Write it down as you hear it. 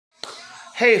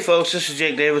Hey folks, this is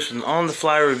Jake Davis with an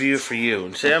on-the-fly review for you.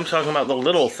 And today I'm talking about The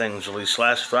Little Things, released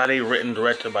last Friday, written and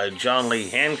directed by John Lee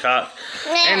Hancock,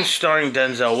 and starring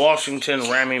Denzel Washington,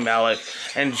 Rami Malek,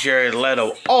 and Jared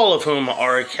Leto, all of whom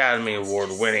are Academy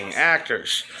Award-winning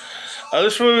actors.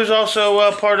 This movie is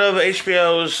also part of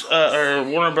HBO's, or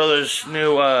Warner Brothers'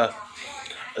 new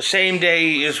same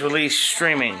day is release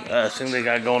streaming thing they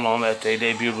got going on that they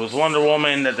debuted with Wonder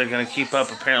Woman, that they're going to keep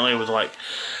up apparently with like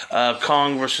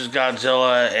Kong vs.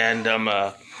 Godzilla and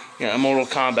Mortal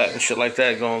Kombat and shit like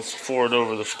that going forward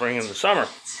over the spring and the summer.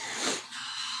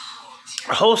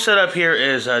 The whole setup here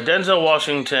is Denzel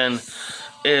Washington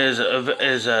is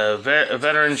a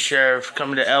veteran sheriff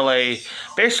coming to LA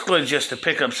basically just to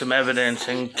pick up some evidence,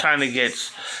 and kind of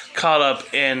gets caught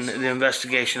up in the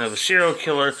investigation of a serial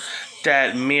killer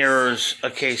that mirrors a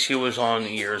case he was on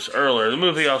years earlier. The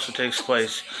movie also takes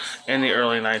place in the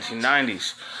early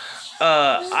 1990s.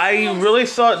 I really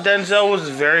thought Denzel was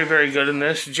very, very good in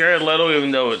this. Jared Leto, even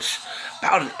though it's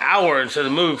about an hour into the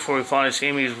movie before we finally see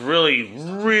him, he's really,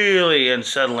 really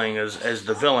unsettling as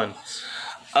the villain.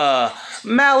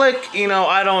 Malek,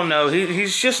 I don't know.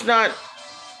 He's just not...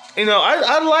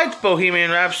 I liked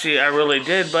Bohemian Rhapsody, I really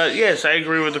did, but yes, I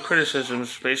agree with the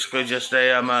criticisms. Basically just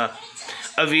a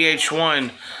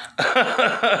VH1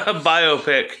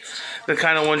 biopic, the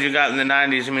kind of ones you got in the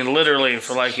 90s. I mean, literally,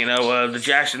 for like, the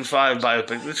Jackson 5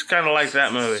 biopic. It's kind of like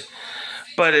that movie.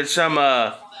 But it's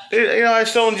I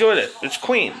still enjoyed it. It's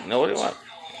Queen. What do you want?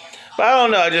 But I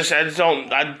don't know. I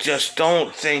just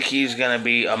don't think he's gonna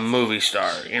be a movie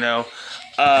star.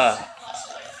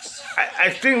 I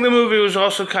think the movie was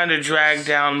also kind of dragged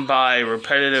down by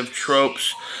repetitive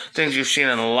tropes, things you've seen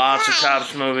in lots of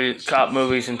cop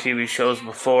movies and TV shows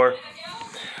before.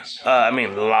 I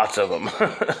mean, lots of them.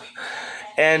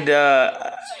 And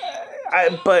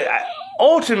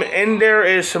ultimately, there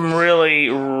is some really,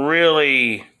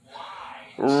 really,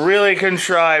 really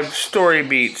contrived story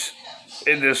beats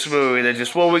in this movie that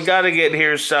just, we got to get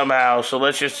here somehow, so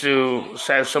let's just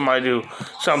have somebody do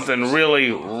something really,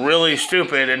 really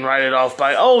stupid and write it off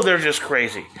by, they're just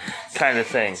crazy, kind of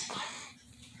thing.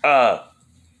 The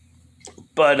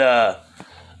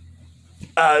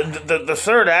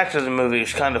third act of the movie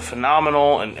is kind of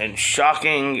phenomenal and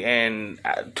shocking and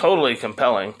totally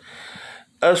compelling.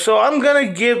 So I'm going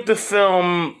to give the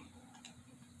film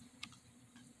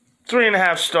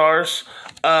 3.5 stars.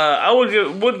 I would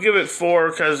give it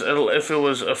 4, because if it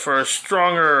was for a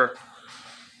stronger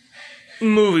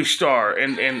movie star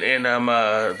in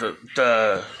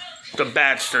the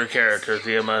Baxter character,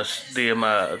 the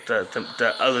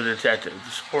other detective,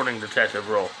 the supporting detective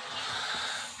role.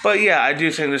 But yeah, I do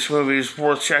think this movie is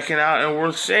worth checking out and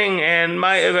worth seeing, and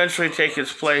might eventually take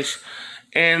its place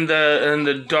in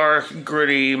the dark,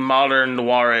 gritty, modern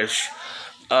noirish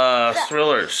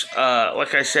thrillers.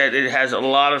 Like I said, it has a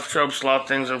lot of tropes, a lot of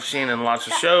things I've seen in lots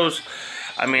of shows.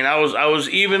 I mean, I was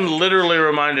even literally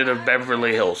reminded of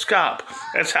Beverly Hills Cop.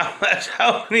 That's kind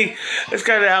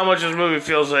of how much this movie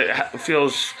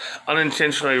feels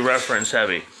unintentionally reference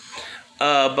heavy.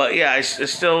 But yeah, I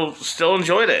still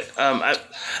enjoyed it.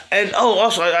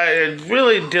 Also, I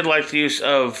really did like the use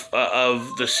of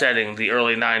the setting, the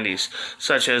early 90s,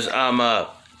 such as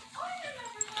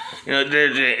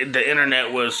the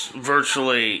internet was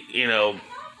virtually, in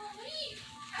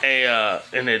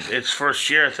its first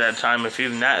year at that time, if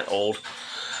even that old.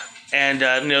 And,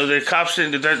 the cops,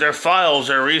 their files,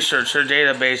 their research, their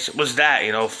database was that,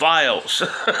 files.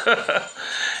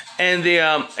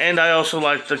 And I also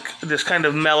like this kind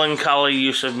of melancholy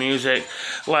use of music.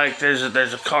 Like there's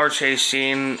a car chase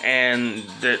scene, and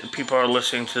people are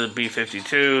listening to the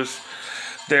B-52s.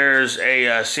 There's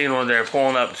a scene where they're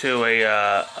pulling up to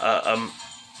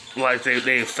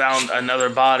they found another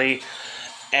body,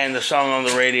 and the song on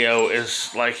the radio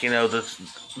is like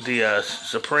the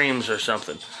Supremes or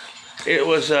something. It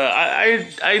was I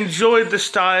enjoyed the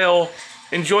style,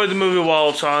 enjoyed the movie while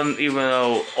it's on, even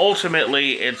though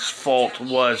ultimately its fault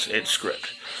was its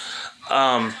script.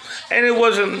 And it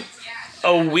wasn't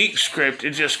a weak script;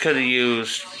 it just could have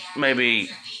used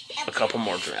maybe a couple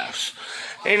more drafts.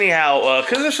 Anyhow,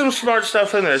 because there's some smart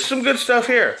stuff in there. There's some good stuff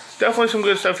here. Definitely some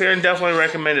good stuff here, and definitely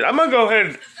recommend it. I'm going to go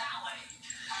ahead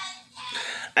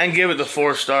and give it the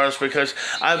 4 stars, because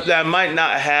I might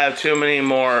not have too many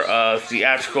more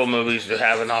theatrical movies to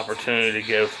have an opportunity to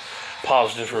give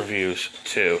positive reviews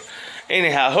to.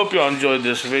 Anyhow, I hope you all enjoyed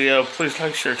this video. Please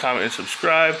like, share, comment, and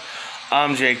subscribe.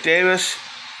 I'm Jake Davis,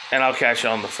 and I'll catch you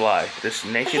on the fly. This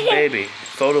naked baby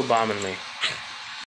photobombing me.